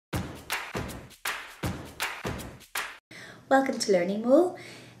Welcome to LearningMole.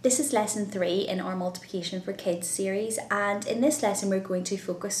 This is lesson 3 in our Multiplication for Kids series, and in this lesson we're going to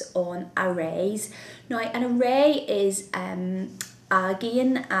focus on arrays. Now, an array is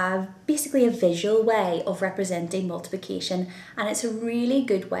basically a visual way of representing multiplication, and it's a really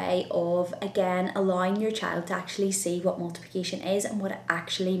good way of, again, allowing your child to actually see what multiplication is and what it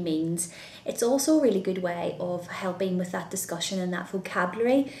actually means. It's also a really good way of helping with that discussion and that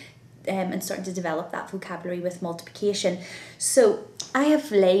vocabulary, and starting to develop that vocabulary with multiplication. So I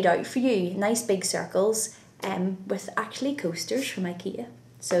have laid out for you nice big circles with actually coasters from IKEA.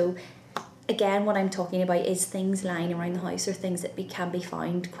 So again, what I'm talking about is things lying around the house or things that can be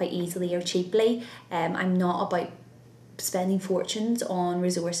found quite easily or cheaply. I'm not about spending fortunes on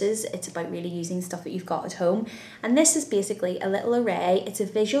resources. It's about really using stuff that you've got at home. And this is basically a little array. It's a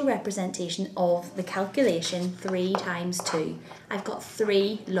visual representation of the calculation 3 times 2. I've got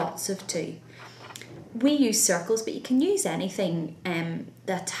 3 lots of 2. We use circles, but you can use anything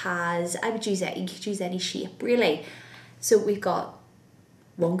that has, you could use any shape really. So we've got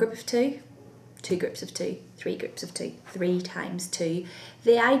 1 group of 2, 2 groups of 2, 3 groups of 2, 3 times 2.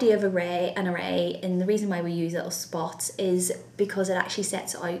 The idea of an array, and the reason why we use little spots is because it actually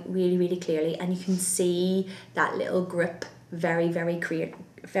sets it out really, really clearly, and you can see that little group very, very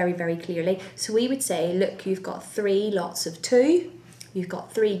clearly. So we would say, look, you've got 3 lots of 2, you've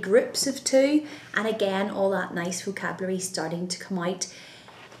got 3 groups of 2, and again, all that nice vocabulary starting to come out.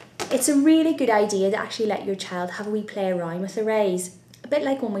 It's a really good idea to actually let your child have a wee play around with arrays. A bit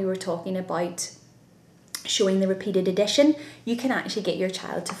like when we were talking about showing the repeated addition, you can actually get your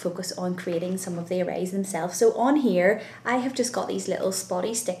child to focus on creating some of the arrays themselves. So on here, I have just got these little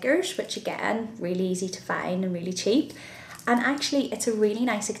spotty stickers, which again, really easy to find and really cheap. And actually, it's a really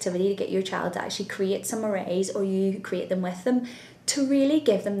nice activity to get your child to actually create some arrays, or you create them with them, to really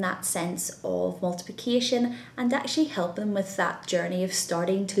give them that sense of multiplication and actually help them with that journey of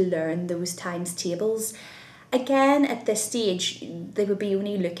starting to learn those times tables. Again, at this stage, they would be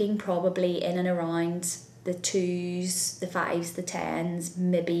only looking probably in and around the 2s, the 5s, the 10s,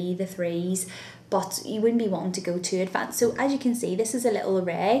 maybe the 3s, but you wouldn't be wanting to go too advanced. So as you can see, this is a little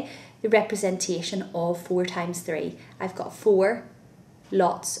array, the representation of 4 times 3. I've got 4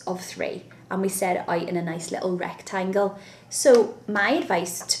 lots of 3, and we set it out in a nice little rectangle. So my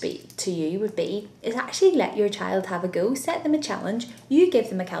advice to you would be, is actually let your child have a go, set them a challenge, you give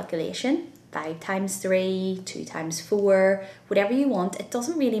them a calculation, 5 times 3, 2 times 4, whatever you want. It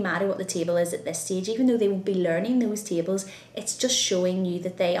doesn't really matter what the table is at this stage, even though they won't be learning those tables. It's just showing you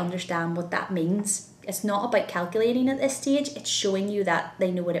that they understand what that means. It's not about calculating at this stage, it's showing you that they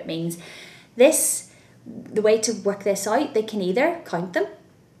know what it means. The way to work this out, they can either count them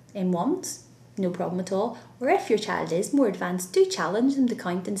in ones, no problem at all, or if your child is more advanced, do challenge them to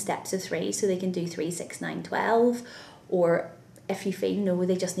count in steps of 3, so they can do 3, 6, 9, 12, or if you feel no,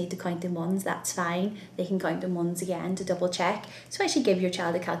 they just need to count in ones, that's fine. They can count in ones again to double check. So actually give your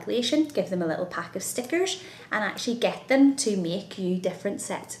child a calculation, give them a little pack of stickers, and actually get them to make you different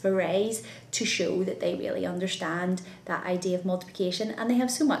sets of arrays to show that they really understand that idea of multiplication. And they have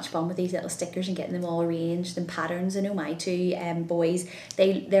so much fun with these little stickers and getting them all arranged in patterns. I know my 2 boys,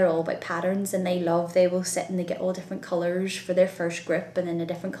 they're all about patterns, and they will sit and they get all different colours for their first group and then a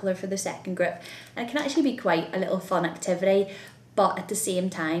different colour for the second group. And it can actually be quite a little fun activity. But at the same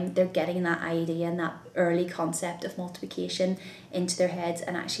time, they're getting that idea and that early concept of multiplication into their heads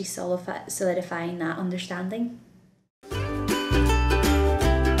and actually solidifying that understanding.